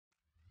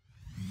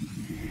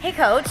Hey,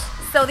 Coach.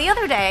 So the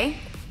other day,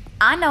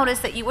 I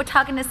noticed that you were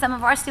talking to some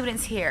of our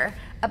students here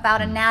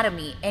about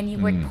anatomy, and you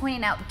were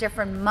pointing out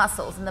different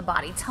muscles in the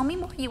body. Tell me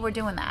more you were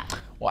doing that.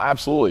 Well,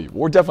 absolutely.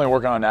 We're definitely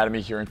working on anatomy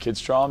here in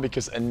KidStrong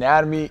because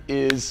anatomy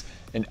is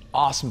an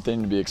awesome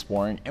thing to be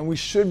exploring, and we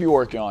should be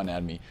working on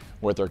anatomy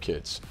with our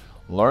kids.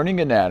 Learning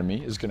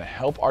anatomy is going to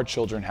help our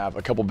children have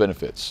a couple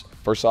benefits.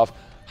 First off,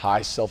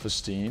 high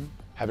self-esteem,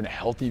 having a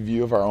healthy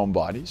view of our own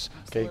bodies,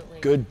 okay?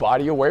 Good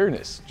body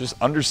awareness, just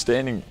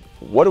understanding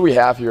what do we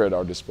have here at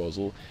our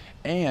disposal,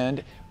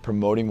 and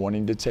promoting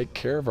wanting to take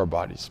care of our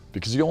bodies.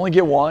 Because you only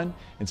get one,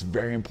 it's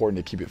very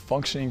important to keep it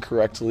functioning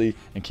correctly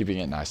and keeping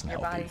it nice and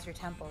healthy. Your body's your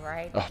temple,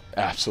 right? Oh,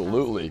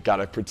 absolutely. Got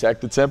to protect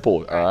the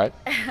temple, all right?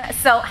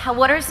 So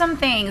what are some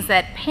things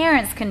that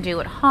parents can do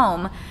at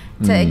home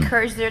to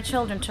encourage their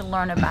children to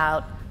learn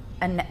about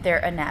their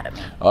anatomy?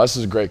 Oh, this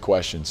is a great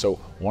question. So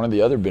one of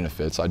the other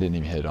benefits I didn't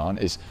even hit on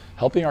is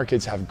helping our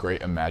kids have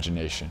great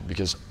imagination,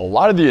 because a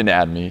lot of the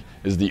anatomy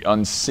is the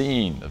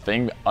unseen, the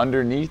thing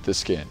underneath the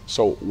skin.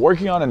 So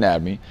working on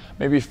anatomy,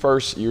 maybe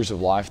first years of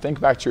life,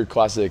 think back to your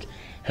classic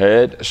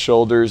head,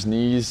 shoulders,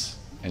 knees,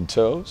 and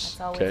toes.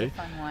 That's always a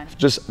fun one.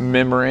 Just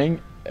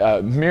mirroring,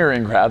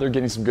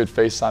 getting some good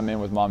face time in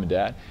with mom and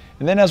dad.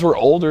 And then as we're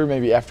older,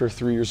 maybe after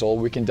 3 years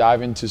old, we can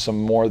dive into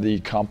some more of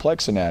the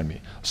complex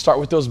anatomy. Start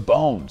with those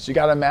bones. You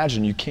gotta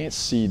imagine, you can't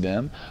see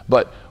them,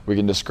 but we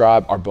can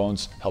describe our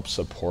bones help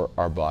support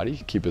our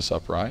body, keep us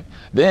upright.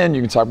 Then you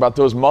can talk about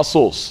those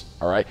muscles,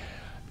 all right?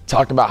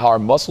 Talk about how our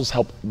muscles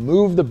help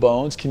move the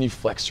bones. Can you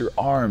flex your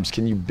arms?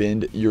 Can you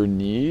bend your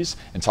knees?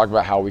 And talk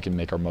about how we can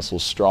make our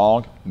muscles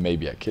strong,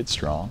 maybe at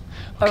KidStrong.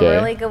 Okay.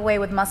 A really good way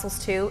with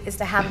muscles too is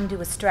to have them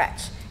do a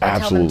stretch. And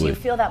Absolutely. tell them, do you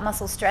feel that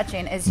muscle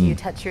stretching as you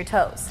touch your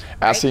toes?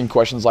 Right? Asking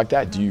questions like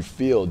that, do you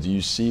feel, do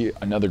you see,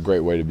 another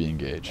great way to be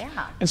engaged.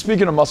 Yeah. And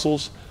speaking of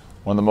muscles,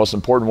 one of the most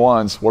important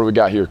ones, what do we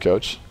got here,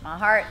 Coach? My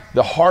heart.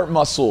 The heart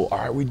muscle. All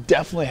right, we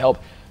definitely help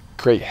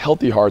create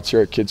healthy hearts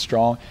here at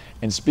KidStrong.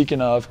 And speaking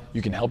of,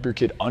 you can help your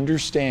kid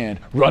understand,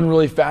 run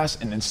really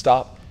fast and then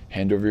stop,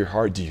 hand over your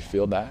heart. Do you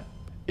feel that?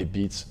 It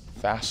beats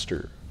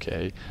faster,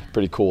 okay?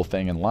 Pretty cool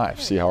thing in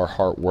life. See how our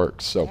heart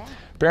works. So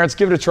parents,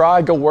 give it a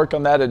try. Go work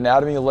on that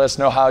anatomy and let us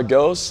know how it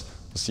goes.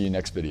 We'll see you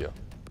next video.